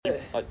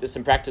Like there's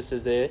some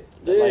practices there.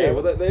 Yeah,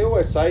 well, they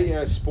always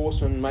say,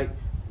 sportsmen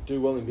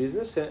do well in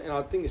business, and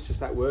I think it's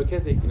just that work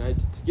ethic. To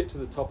get to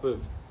the top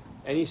of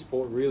any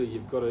sport, really,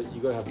 you've got to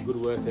have a good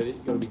work ethic.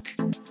 You've got to be.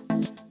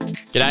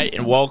 G'day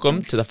and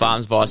welcome to the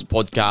Farms Advice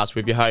podcast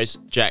with your host,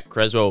 Jack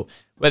Creswell.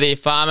 Whether you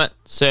farm it,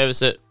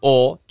 service it,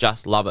 or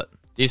just love it,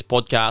 this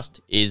podcast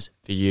is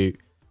for you.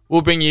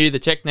 We'll bring you the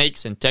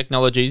techniques and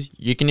technologies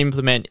you can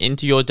implement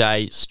into your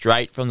day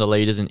straight from the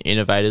leaders and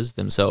innovators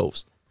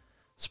themselves.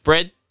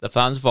 Spread the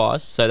Farms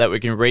Advice so that we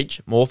can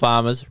reach more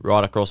farmers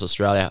right across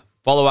Australia.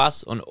 Follow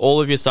us on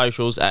all of your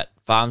socials at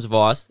Farms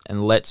Advice,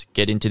 and let's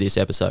get into this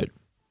episode.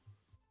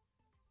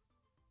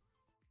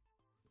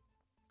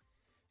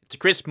 It's a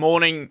crisp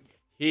morning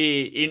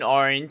here in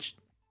Orange,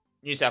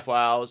 New South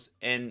Wales,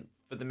 and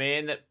for the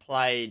man that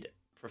played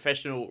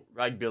professional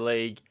rugby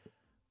league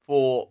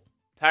for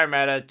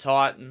Parramatta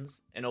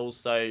Titans and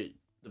also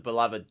the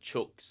beloved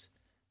Chooks.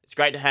 It's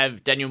great to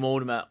have Daniel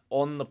Mortimer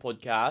on the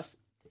podcast.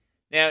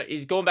 Now,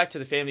 he's gone back to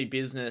the family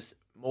business,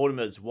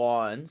 Mortimer's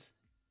Wines,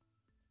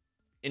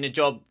 in a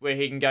job where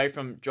he can go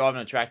from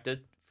driving a tractor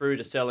through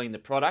to selling the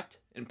product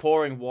and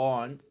pouring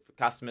wine for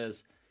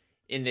customers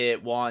in their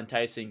wine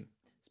tasting.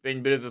 It's been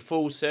a bit of a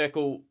full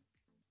circle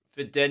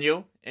for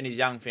Daniel and his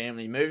young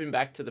family, moving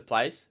back to the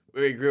place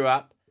where he grew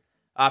up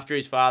after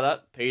his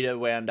father, Peter,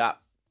 wound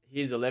up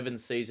his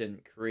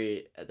 11-season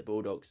career at the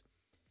Bulldogs.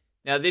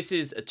 Now, this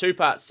is a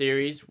two-part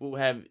series. We'll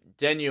have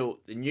Daniel,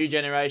 the new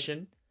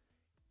generation,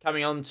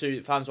 coming on to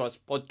the Farms Advice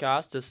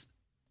podcast to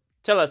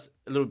tell us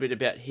a little bit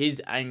about his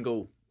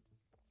angle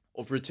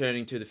of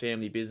returning to the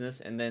family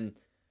business. And then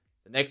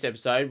the next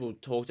episode, we'll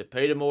talk to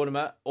Peter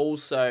Mortimer,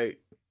 also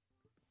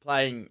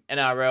playing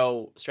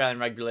NRL, Australian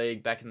Rugby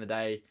League back in the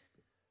day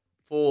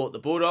for the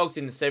Bulldogs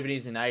in the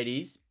 70s and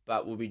 80s,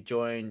 but we'll be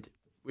joined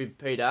with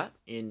Peter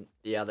in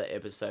the other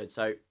episode.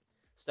 So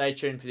stay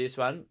tuned for this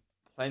one.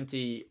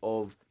 Plenty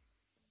of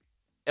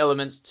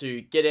elements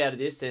to get out of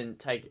this and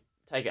take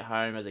it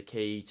home as a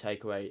key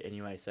takeaway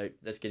anyway. So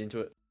let's get into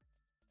it.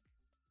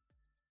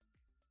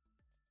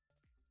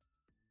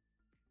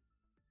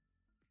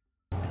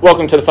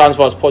 Welcome to the Farms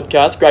Advice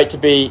podcast. Great to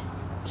be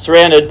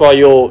surrounded by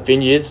your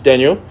vineyards,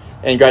 Daniel,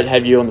 and great to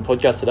have you on the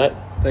podcast today.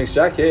 Thanks,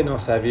 Jack. Yeah,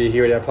 nice to have you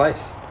here at our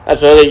place.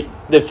 Absolutely.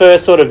 The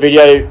first sort of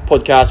video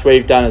podcast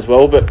we've done as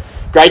well, but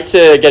great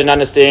to get an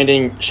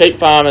understanding. Sheep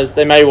farmers,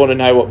 they may want to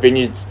know what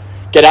vineyards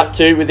get up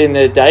to within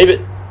their day, but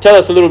tell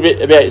us a little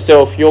bit about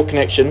yourself, your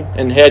connection,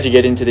 and how'd you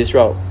get into this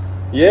role?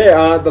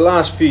 Yeah, the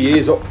last few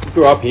years, I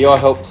grew up here.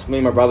 Me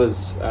and my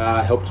brothers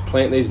helped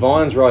plant these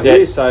vines right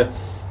here. So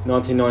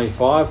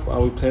 1995,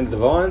 we planted the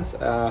vines.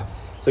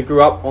 So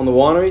grew up on the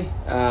winery,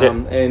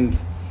 and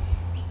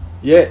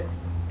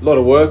a lot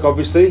of work,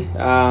 obviously,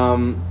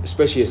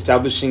 especially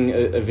establishing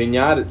a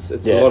vineyard. It's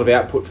a lot of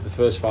output for the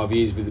first 5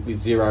 years with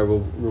zero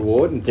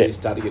reward until you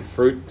start to get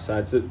fruit. So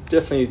it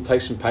definitely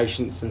takes some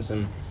patience and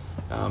some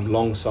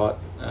long sight,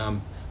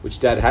 which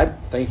Dad had,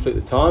 thankfully,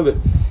 at the time. But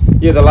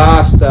the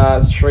last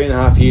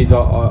 3.5 years,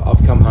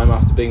 I've come home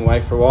after being away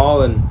for a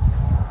while and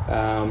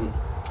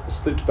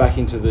slipped back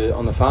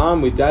on the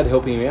farm with Dad,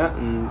 helping him out,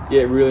 and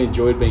really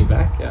enjoyed being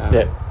back.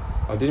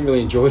 I didn't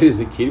really enjoy it as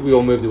a kid. We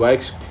all moved away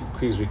as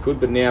quick as we could,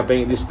 but now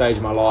being at this stage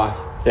of my life,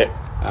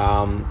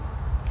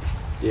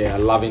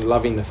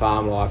 loving the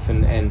farm life,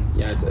 and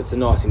it's a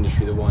nice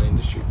industry, the wine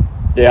industry.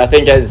 Yeah, I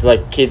think as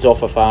kids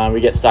off a farm,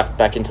 we get sucked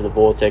back into the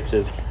vortex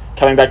of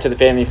coming back to the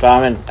family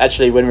farm, and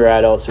actually when we're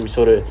adults, we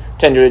sort of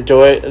tend to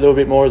enjoy it a little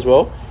bit more as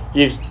well.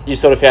 You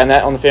sort of found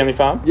that on the family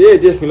farm? Yeah,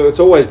 definitely. Look, it's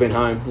always been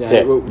home.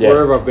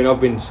 Wherever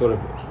I've been sort of,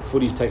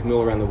 footy's taken me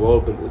all around the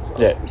world, but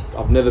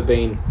I've never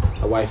been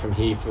away from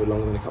here for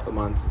longer than a couple of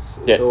months.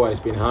 It's always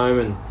been home,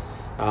 and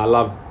I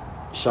love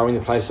showing the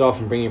place off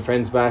and bringing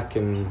friends back,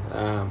 and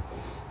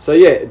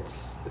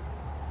it's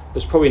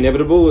probably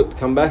inevitable to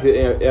come back.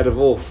 Out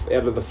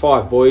of the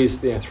 5 boys,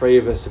 3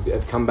 of us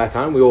have come back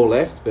home. We all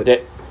left, but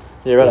right.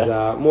 There's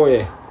a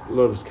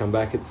lot of us come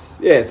back. It's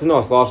a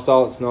nice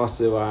lifestyle. It's nice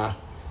to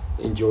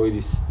enjoy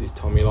this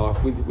time of your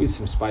life with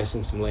some space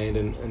and some land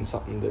and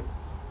something that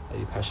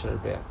you're passionate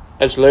about.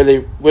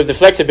 Absolutely. With the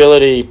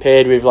flexibility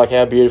paired with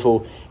how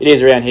beautiful it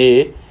is around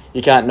here,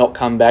 you can't not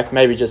come back.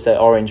 Maybe just that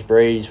orange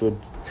breeze would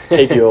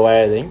keep you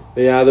away, I think.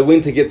 The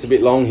winter gets a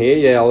bit long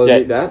here, I'll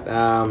admit that.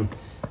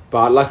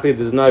 But luckily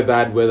there's no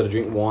bad weather to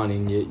drink wine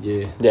in.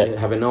 You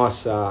have a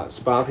nice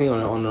sparkling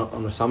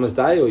on a summer's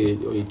day, or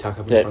you tuck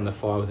up in front of the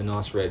fire with a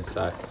nice red.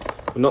 So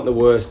we're not the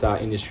worst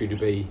industry to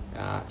be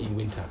in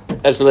winter.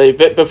 Absolutely.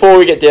 But before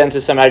we get down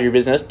to some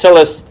agribusiness, tell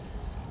us,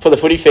 for the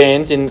footy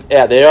fans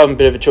out there, I'm a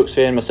bit of a Chooks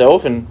fan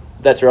myself, and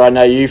that's where I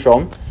know you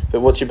from,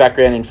 but what's your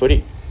background in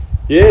footy?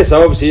 Yeah,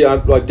 so obviously,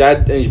 Dad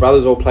and his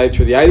brothers all played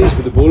through the 80s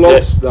with the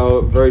Bulldogs. They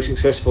were very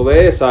successful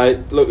there.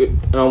 So, look,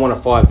 and I'm one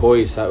of 5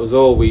 boys, so it was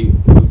all, we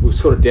were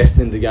sort of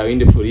destined to go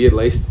into footy at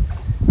least.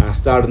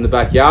 Started in the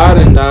backyard,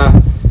 and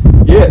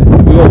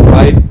we all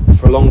played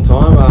for a long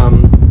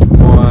time.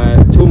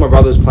 2 of my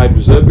brothers played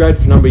reserve grade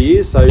for a number of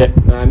years, so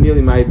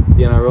nearly made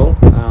the NRL.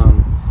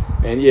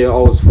 I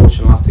was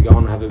fortunate enough to go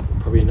on and have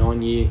probably a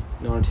 9-year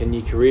 9 or 10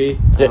 year career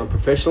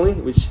professionally,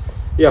 which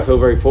I feel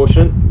very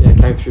fortunate.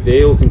 Came through the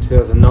Eels in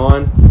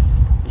 2009,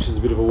 which was a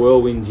bit of a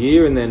whirlwind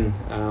year, and then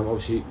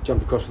obviously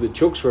jumped across with the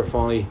Chooks, where I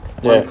finally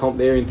won a comp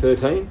there in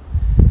 13.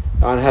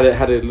 And had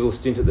a little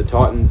stint at the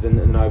Titans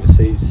and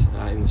overseas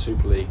in the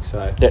Super League.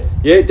 So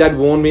Dad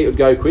warned me it would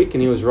go quick,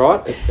 and he was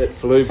right. It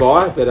flew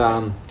by, but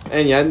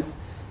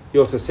he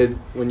also said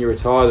when you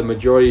retire, the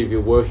majority of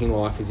your working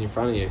life is in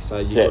front of you. So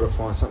you've got to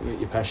find something that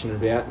you're passionate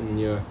about and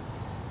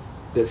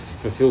that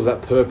fulfills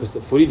that purpose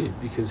that footy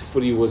did, because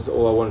footy was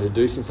all I wanted to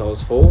do since I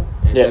was 4,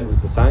 and Dad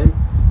was the same.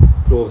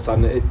 But all of a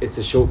sudden, it's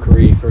a short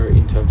career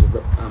in terms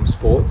of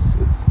sports.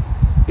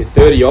 You're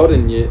 30 odd,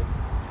 and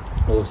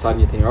all of a sudden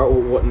you think, all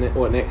right,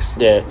 what next?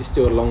 Yeah. You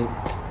still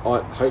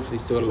hopefully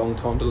still got a long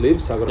time to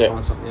live, so I've got to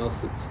find something else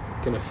that's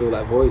going to fill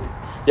that void.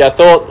 Yeah, I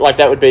thought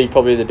that would be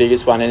probably the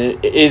biggest one,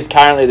 and it is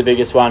currently the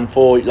biggest one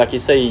for, you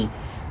see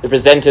the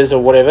presenters or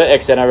whatever,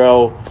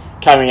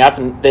 ex-NRL coming up,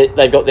 and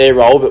they've got their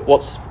role, but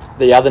what's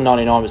the other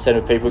 99%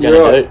 of people going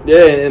to do?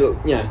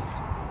 Yeah,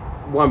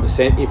 and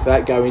 1%, if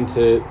that, go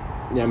into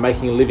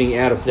making a living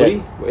out of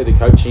footy, either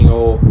coaching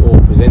or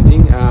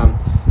presenting.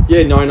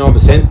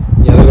 99%,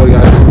 they've got to go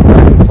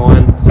back and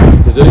find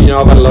something to do.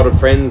 I've had a lot of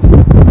friends.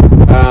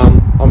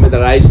 I'm at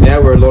that age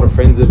now where a lot of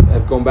friends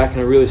have gone back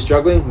and are really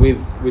struggling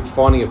with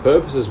finding a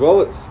purpose as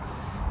well. It's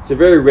a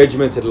very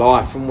regimented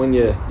life, and when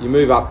you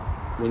move up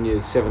when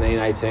you're 17,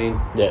 18,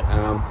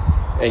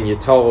 and you're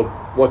told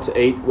what to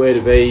eat, where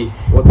to be,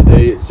 what to do,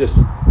 it's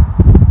just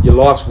your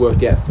life's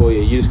worked out for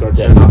you. You just got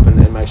to turn up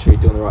and make sure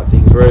you're doing the right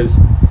things. Whereas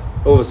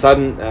all of a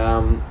sudden,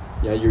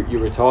 you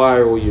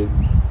retire, or you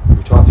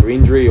retire through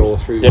injury or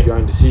through your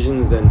own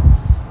decisions, and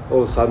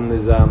all of a sudden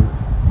there's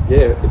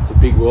it's a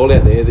big world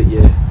out there that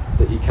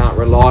you can't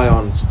rely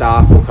on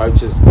staff or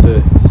coaches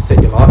to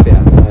set your life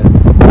out. So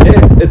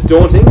it's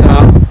daunting.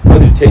 I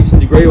did a teaching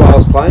degree while I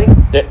was playing.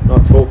 I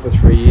taught for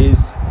 3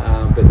 years,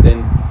 but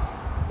then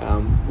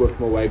worked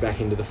my way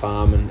back into the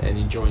farm and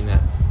enjoying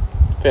that.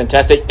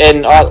 Fantastic.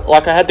 And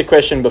I had the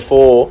question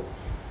before,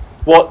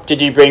 what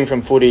did you bring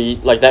from footy,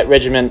 like that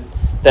regiment,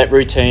 that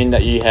routine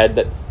that you had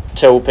that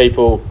tell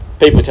people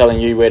telling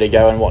you where to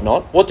go and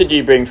whatnot? What did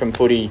you bring from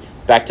footy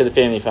back to the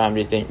family farm,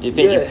 do you think?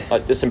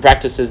 There's some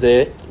practices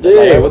there?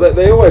 Well,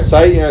 they always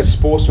say,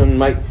 sportsmen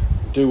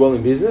do well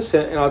in business,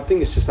 and I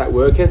think it's just that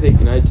work ethic.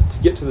 To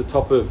get to the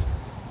top of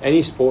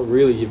any sport,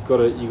 really, you've got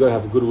to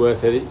have a good work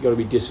ethic. You've got to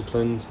be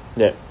disciplined.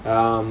 You've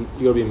got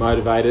to be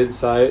motivated.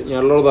 So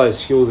a lot of those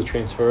skills are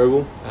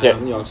transferable.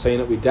 I've seen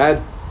it with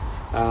Dad,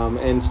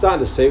 and starting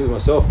to see it with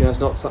myself. It's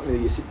not something that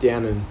you sit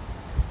down and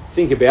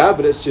think about,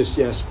 but it's just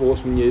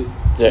sportsmen.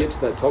 To get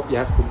to that top, you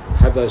have to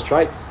have those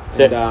traits,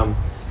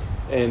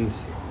 and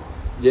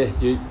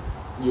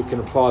you can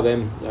apply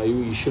them.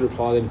 You should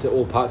apply them to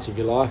all parts of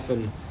your life,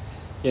 and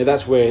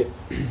that's where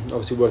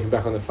obviously working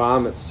back on the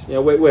farm. It's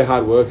we're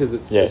hard workers.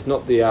 It's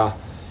not the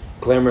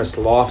glamorous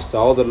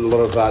lifestyle that a lot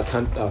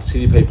of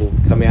city people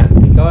come out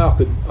and think, I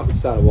could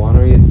start a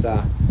winery.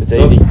 It's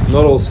easy.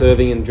 Not all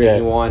serving and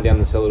drinking wine down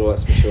the cellar door,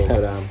 that's for sure.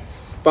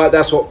 But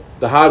that's what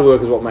the hard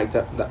work is. What makes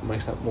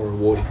that more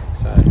rewarding.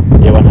 So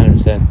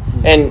 100%.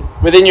 And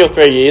within your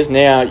 3 years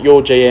now,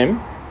 your GM,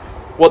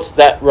 what's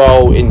that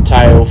role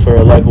entail for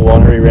a local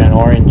winery around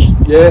Orange?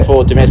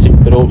 For domestic,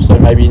 but also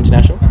maybe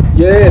international.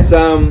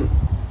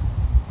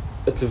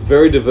 It's a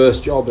very diverse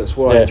job. That's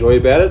what I enjoy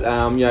about it.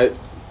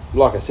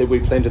 Like I said, we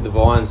planted the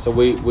vines, so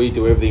we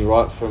do everything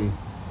right from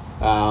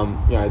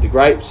the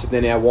grapes, and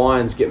then our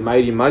wines get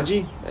made in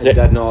Mudgee, and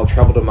Dad and I will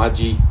travel to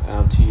Mudgee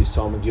to use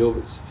Simon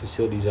Gilbert's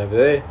facilities over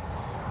there.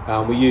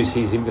 We use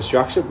his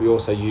infrastructure, but we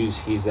also use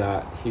his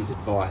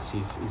advice.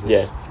 He's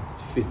a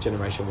fifth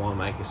generation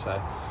winemaker,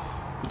 so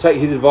we take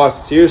his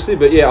advice seriously.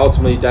 But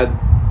ultimately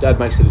Dad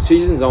makes the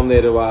decisions. I'm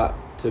there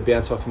to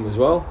bounce off him as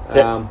well.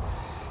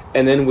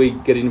 And then we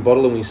get it in a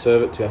bottle and we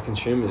serve it to our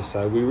consumers.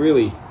 So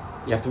you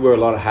have to wear a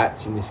lot of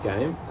hats in this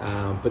game,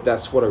 but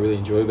that's what I really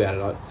enjoy about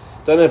it. I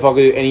don't know if I could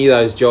do any of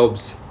those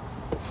jobs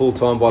full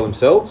time by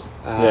themselves,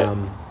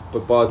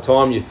 but by the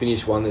time you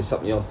finish one, there's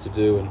something else to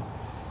do,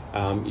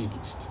 and you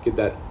get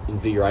that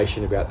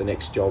invigoration about the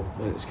next job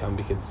when it's come,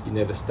 because you're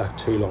never stuck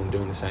too long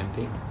doing the same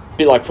thing. A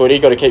bit like footy,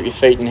 you've got to keep your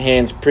feet and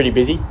hands pretty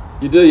busy.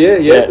 You do,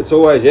 it's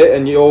always,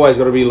 and you always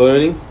got to be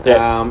learning.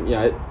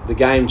 The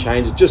game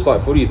changes, just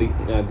like footy.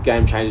 The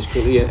game changes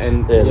quickly,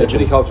 and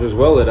viticulture as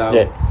well.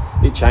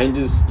 It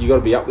changes. You got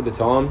to be up with the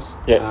times.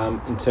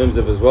 In terms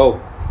of as well,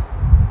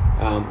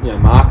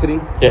 marketing,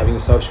 having a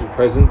social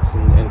presence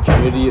and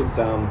community. It's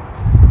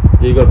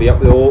you got to be up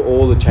with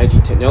all the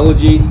changing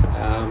technology.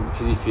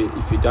 Because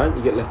if you don't,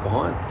 you get left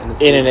behind. And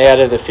it's in and out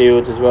of the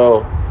fields as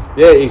well.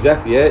 Yeah,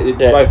 exactly.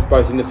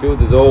 Both in the field.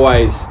 There's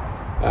always.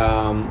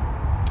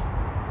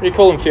 Do you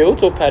call them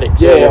fields or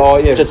paddocks?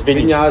 Just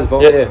vineyards.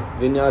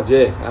 Vineyards.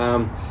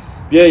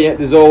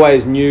 There's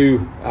always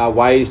new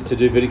ways to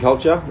do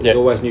viticulture. There's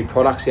always new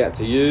products out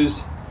to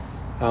use.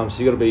 So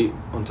you got to be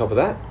on top of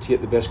that to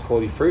get the best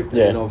quality fruit.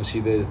 And then obviously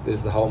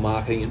there's the whole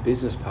marketing and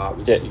business part,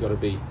 which you got to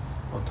be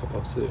on top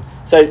of too.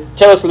 So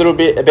tell us a little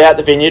bit about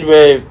the vineyard,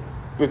 where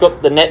we've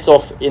got the nets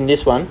off in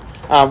this one.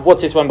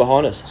 What's this one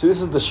behind us? So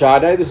this is the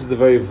Chardonnay. This is the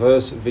very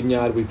first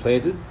vineyard we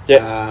planted.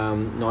 Yep.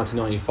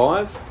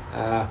 1995.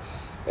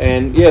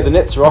 And yeah, the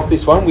nets are off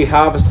this one. We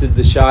harvested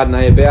the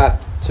Chardonnay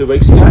about 2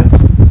 weeks ago.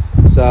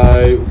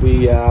 So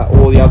we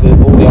all the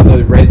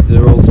other reds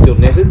are all still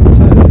netted,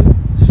 so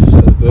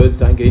the birds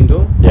don't get into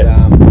them. Yep.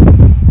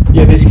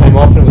 Yeah, this came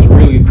off and it was a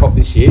really good crop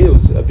this year. It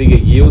was a bigger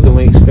yield than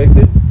we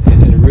expected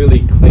and a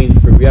really clean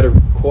fruit. We had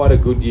quite a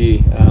good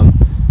year.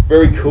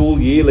 Very cool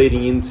year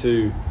leading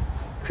into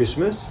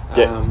Christmas.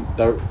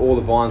 Yep. All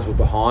the vines were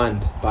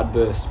behind bud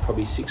burst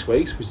probably 6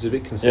 weeks, which is a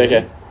bit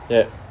concerning.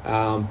 Okay.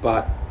 Yeah.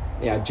 But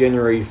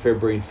January,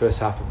 February and first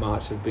half of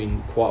March have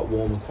been quite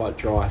warm and quite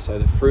dry. So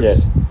the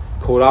fruit's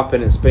caught up,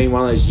 and it's been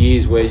one of those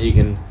years where you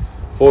can,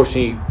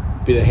 fortunately,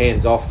 bit of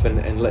hands off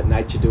and let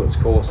nature do its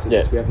course. We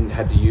haven't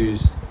had to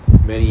use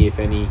many, if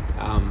any,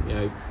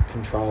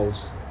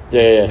 controls.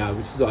 Which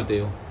is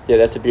ideal. Yeah,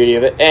 that's the beauty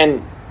of it.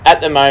 And at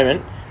the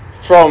moment,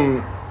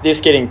 from this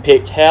getting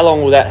picked, how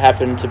long will that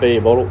happen to be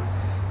a bottle?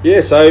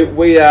 Yeah, so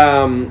we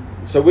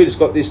just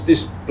got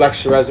this black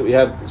Shiraz that we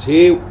have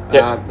here.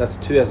 Yep. That's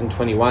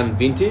 2021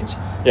 vintage.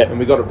 Yep. And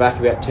we got it back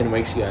about 10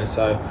 weeks ago.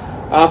 So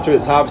after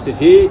it's harvested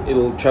here,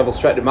 it'll travel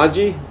straight to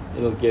Mudgee.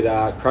 It'll get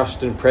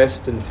crushed and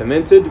pressed and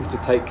fermented, which will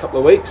take a couple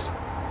of weeks.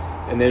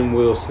 And then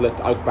we'll select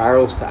oak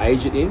barrels to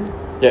age it in.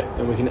 Yep.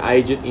 And we can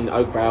age it in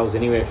oak barrels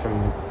anywhere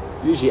from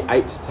usually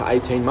 8 to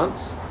 18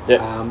 months.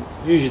 Yep.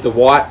 Usually the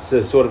whites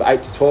are sort of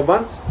 8 to 12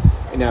 months.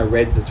 And our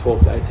reds are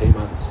 12 to 18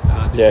 months,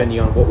 depending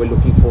on what we're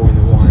looking for in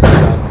the wine.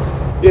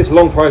 So, it's a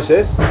long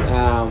process,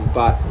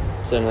 but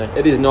certainly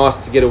it is nice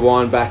to get a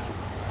wine back.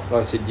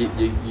 Like I said,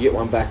 you get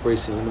one back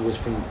recently, and it was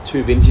from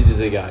 2 vintages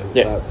ago.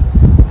 Yep. So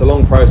it's a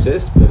long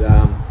process, but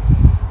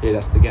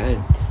that's the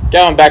game.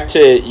 Going back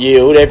to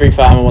yield, every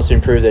farmer wants to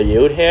improve their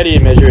yield. How do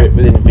you measure it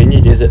within a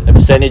vineyard? Is it a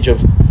percentage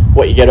of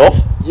what you get off?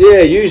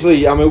 Yeah,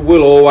 usually,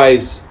 we'll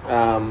always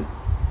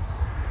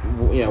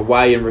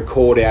weigh and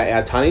record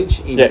our tonnage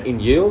in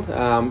yield,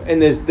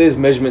 and there's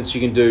measurements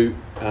you can do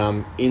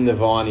in the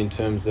vine in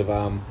terms of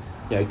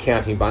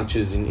counting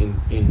bunches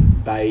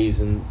in bays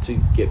and to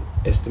get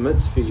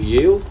estimates for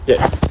your yield.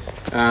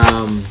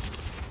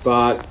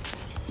 But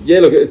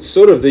look, it's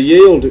sort of the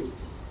yield.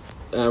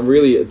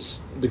 Really,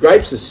 it's the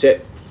grapes are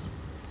set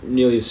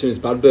nearly as soon as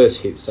bud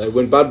burst hits. So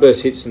when bud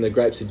burst hits and the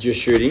grapes are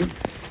just shooting,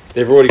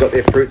 they've already got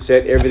their fruit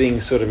set.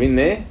 Everything's sort of in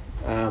there.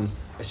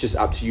 It's just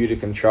up to you to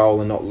control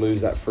and not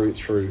lose that fruit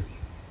through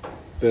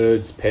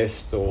birds,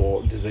 pests,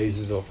 or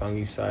diseases or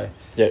fungi. So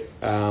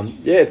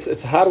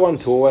it's a hard one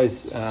to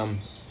always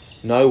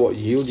know what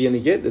yield you're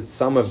going to get.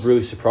 Some have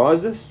really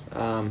surprised us.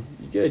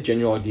 You get a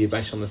general idea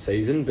based on the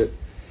season, but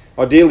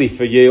ideally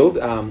for yield,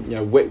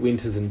 wet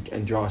winters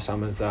and dry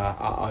summers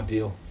are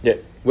ideal.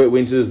 Wet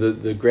winters,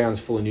 the ground's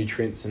full of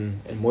nutrients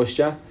and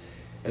moisture,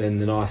 and then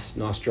the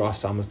nice dry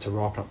summers to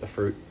ripen up the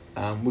fruit.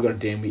 We've got a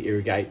dam we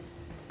irrigate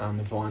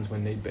the vines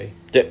when need be.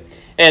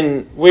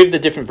 And with the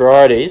different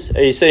varieties,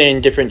 are you seeing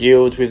different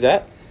yields with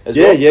that as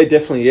well? Yeah,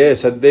 definitely,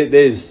 So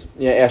there's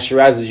our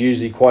Shiraz is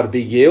usually quite a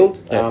big yield.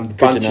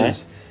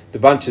 The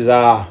bunches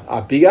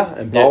are bigger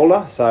and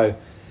bolder, so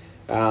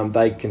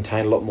they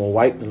contain a lot more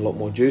weight and a lot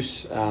more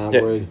juice,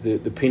 whereas the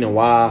Pinot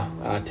Noir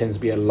tends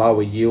to be a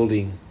lower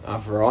yielding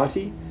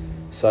variety.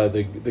 So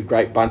the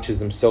grape bunches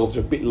themselves are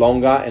a bit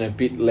longer and a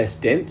bit less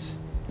dense.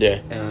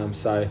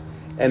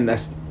 And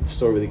that's the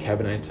story with the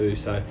Cabernet too.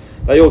 So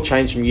they all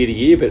change from year to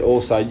year, but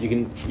also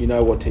you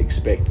know what to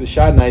expect. The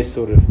Chardonnay's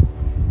sort of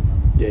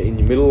in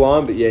your middle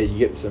line, but you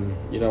get some,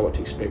 what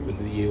to expect with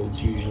the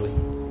yields usually.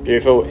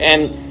 Beautiful.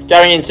 And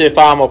going into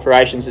farm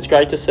operations, it's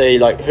great to see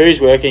who's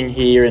working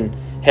here and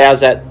how's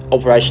that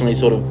operationally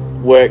sort of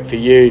work for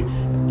you,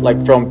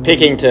 from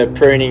picking to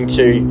pruning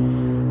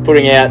to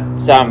putting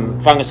out some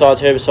fungicides,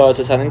 herbicides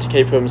or something to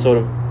keep them sort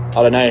of,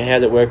 I don't know,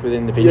 how's it work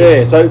within the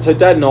vineyards? Yeah, so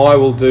Dad and I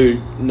will do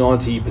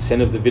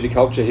 90% of the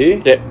viticulture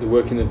here, the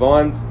work in the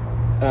vines.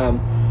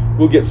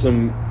 We'll get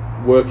some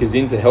workers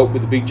in to help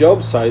with the big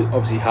jobs, so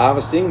obviously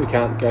harvesting, we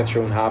can't go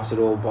through and harvest it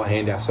all by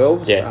hand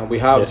ourselves. We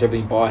harvest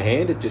everything by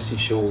hand. It just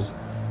ensures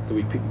that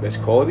we pick the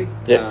best quality.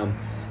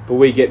 But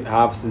we get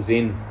harvesters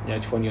in,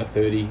 20 or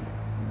 30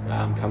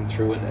 come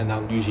through and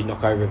they'll usually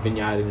knock over a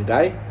vineyard in a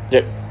day.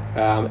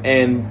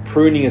 And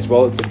pruning as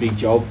well, it's a big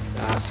job.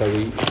 So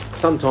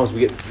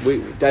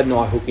Dad and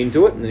I hook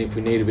into it, and then if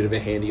we need a bit of a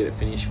hand to get it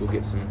finished, we'll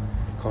get some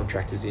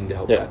contractors in to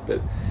help that.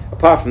 But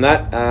apart from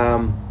that,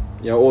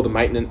 all the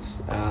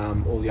maintenance,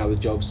 all the other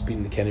jobs,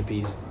 spinning the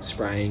canopies,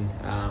 spraying,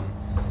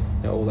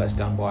 all that's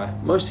done by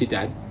mostly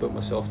Dad, but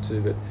myself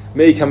too. But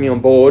me coming on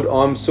board,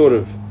 I'm sort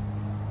of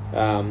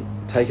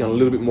taking on a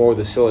little bit more of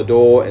the cellar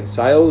door and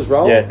sales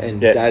role,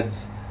 and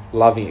Dad's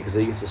loving it because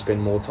he gets to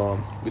spend more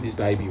time with his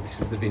baby, which is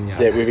the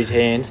vineyard. With his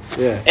hands.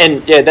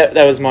 And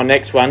that was my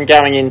next one,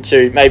 going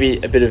into maybe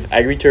a bit of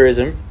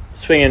agri-tourism,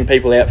 swinging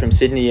people out from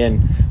Sydney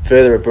and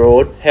further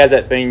abroad. How's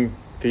that been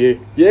for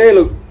you? Yeah,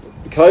 look,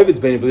 COVID's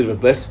been a bit of a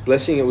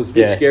blessing. It was a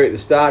bit scary at the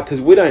start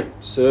because we don't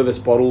service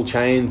bottle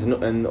chains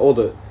and all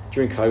the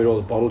during COVID, all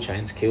the bottle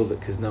chains killed it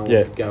because no one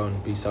could go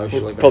and be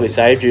social. Well, probably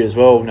saved you as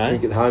well, no?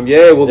 Drink at home.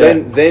 Yeah, well,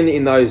 then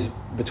in those,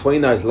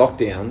 between those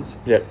lockdowns,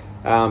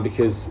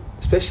 because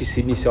especially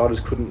Sydney-siders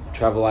couldn't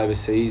travel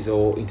overseas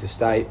or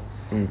interstate,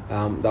 they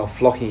were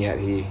flocking out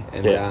here.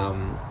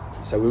 And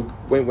so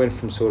we went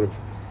from sort of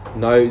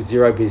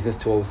zero business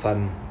to all of a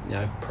sudden,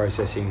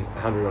 processing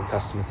 100 odd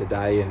customers a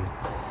day. And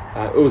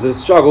it was a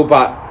struggle,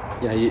 but,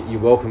 you're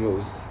welcome. It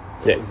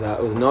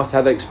was nice to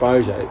have that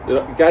exposure.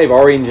 It gave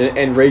Orange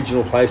and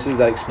regional places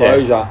that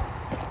exposure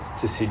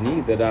to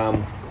Sydney that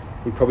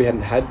we probably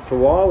hadn't had for a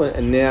while,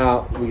 and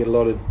now we get a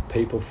lot of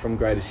people from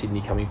Greater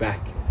Sydney coming back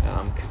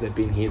because they've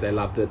been here, they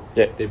loved it,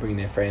 they're bringing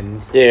their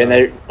friends. And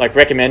they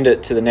recommend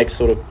it to the next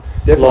sort of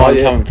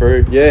line coming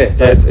through.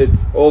 So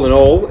it's all in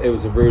all, it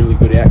was a really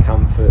good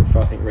outcome for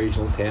I think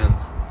regional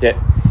towns.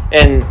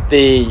 And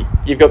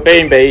you've got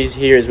B&Bs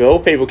here as well.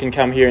 People can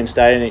come here and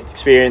stay and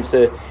experience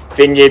the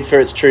vineyard for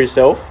its true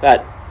self.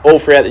 That all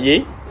throughout the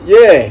year.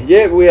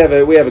 We have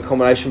a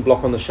accommodation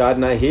block on the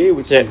Chardonnay here,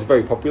 which is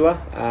very popular.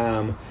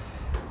 I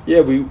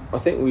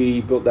think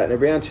we built that in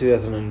around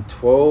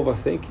 2012. I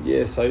think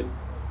so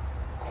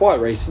quite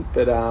recent,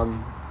 but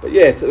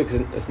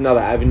it's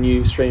another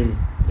avenue stream,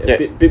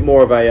 a bit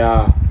more of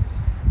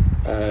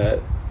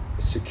a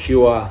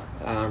secure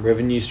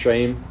revenue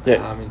stream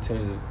in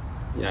terms of.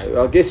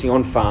 I'm guessing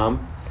on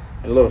farm,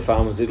 and a lot of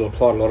farmers, it'll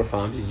apply to a lot of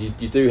farms, is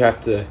you do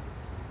have to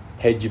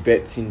hedge your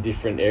bets in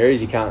different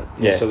areas. You can't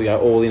necessarily go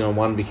all in on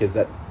one because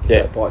that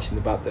bites you in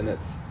the butt, then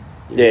it's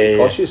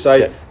cost you.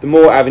 So the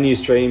more revenue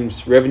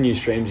streams you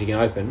can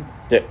open,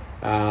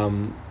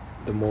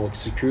 the more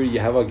security you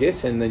have, I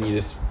guess, and then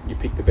you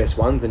pick the best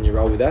ones and you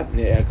roll with that. And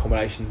our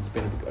accommodation's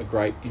been a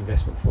great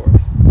investment for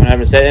us.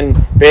 100%.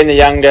 And being the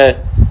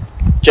younger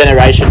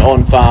generation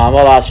on farm,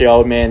 I'll ask your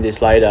old man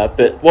this later,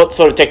 but what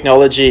sort of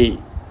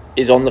technology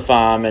is on the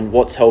farm and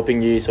what's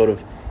helping you sort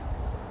of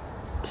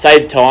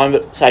save time,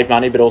 but save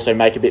money, but also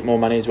make a bit more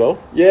money as well?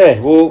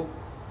 Well,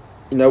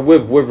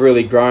 we've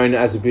really grown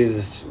as a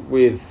business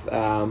with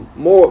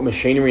more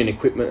machinery and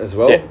equipment as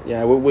well.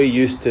 We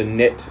used to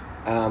net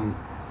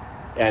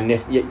our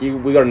net.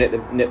 We got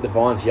to net the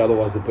vines here,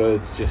 otherwise the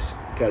birds just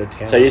go to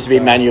town. So it used to be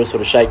manual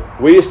sort of shape.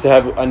 We used to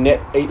have a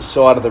net each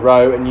side of the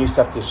row, and you used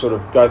to have to sort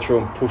of go through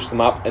and push them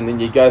up, and then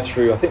you go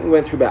through. I think we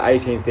went through about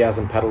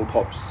 18,000 paddle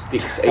pop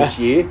sticks each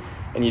year,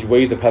 and you'd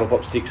weave the paddle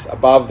pop sticks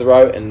above the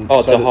row, and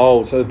so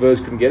the birds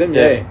couldn't get them.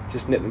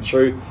 Just net them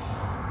through.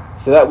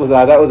 So that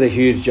was a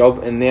huge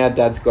job, and now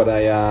Dad's got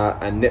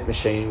a net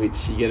machine,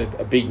 which you get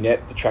a big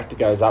net. The tractor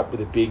goes up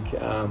with a big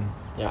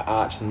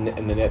arch, and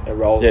the net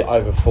rolls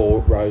over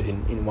 4 rows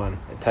in one.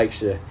 It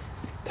takes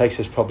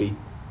us probably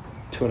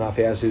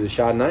 2.5 hours to do the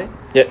Chardonnay.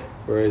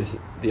 Whereas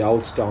the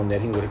old style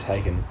netting would have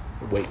taken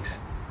weeks.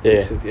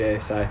 Look,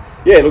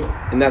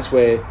 and that's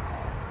where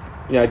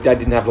Dad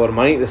didn't have a lot of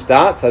money at the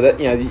start, so that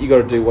you got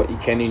to do what you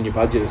can in your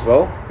budget as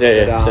well.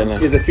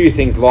 There's a few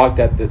things like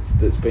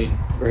that's been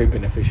very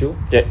beneficial.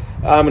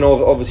 And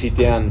obviously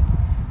down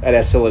at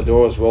our cellar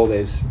door as well,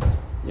 there's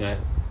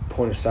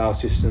point of sale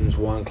systems,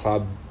 wine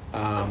club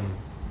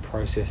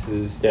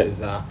processes.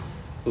 There's a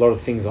lot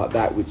of things like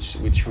that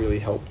which really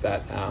help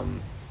that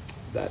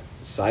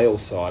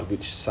sales side,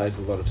 which saves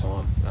a lot of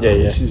time.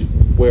 Which is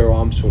where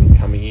I'm sort of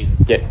coming in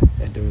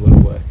and doing a lot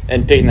of work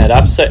and picking that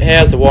up. So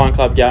how's the wine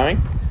club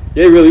going?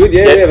 Really good.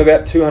 We have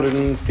about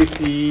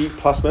 250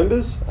 plus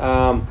members,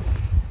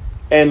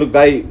 and look,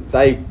 they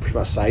pretty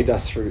much saved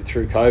us through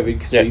COVID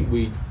because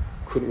we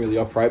couldn't really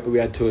operate, but we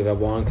had 2 of our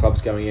wine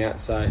clubs going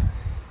out, so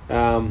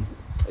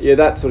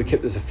that sort of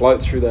kept us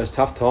afloat through those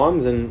tough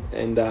times. And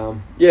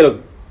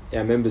look,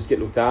 our members get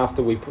looked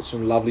after. We put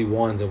some lovely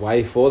wines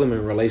away for them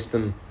and release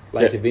them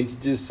later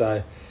vintages.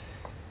 So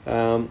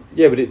but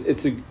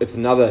it's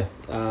another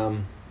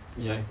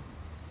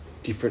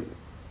different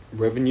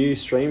revenue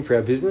stream for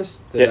our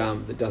business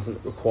that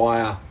doesn't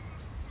require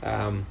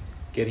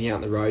getting out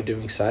on the road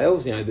doing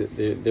sales.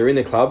 They're in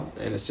the club,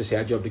 and it's just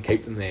our job to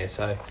keep them there.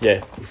 So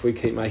if we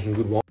keep making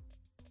good wine.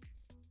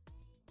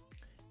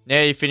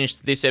 Now you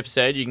finished this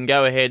episode, you can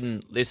go ahead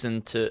and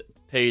listen to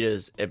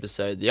Peter's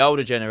episode, The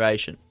Older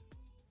Generation.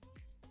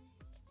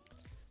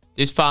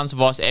 This Farms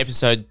Advice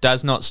episode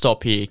does not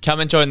stop here. Come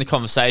and join the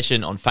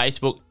conversation on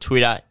Facebook,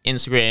 Twitter,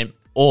 Instagram,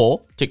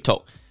 or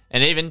TikTok,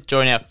 and even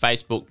join our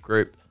Facebook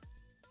group.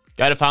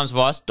 Go to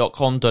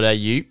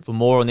farmsadvice.com.au for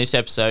more on this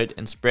episode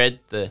and spread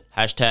the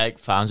hashtag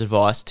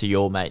FarmsAdvice to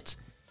your mates.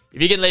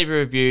 If you can leave a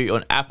review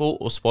on Apple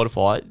or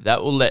Spotify,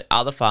 that will let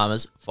other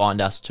farmers find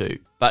us too.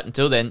 But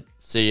until then,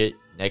 see you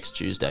next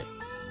Tuesday.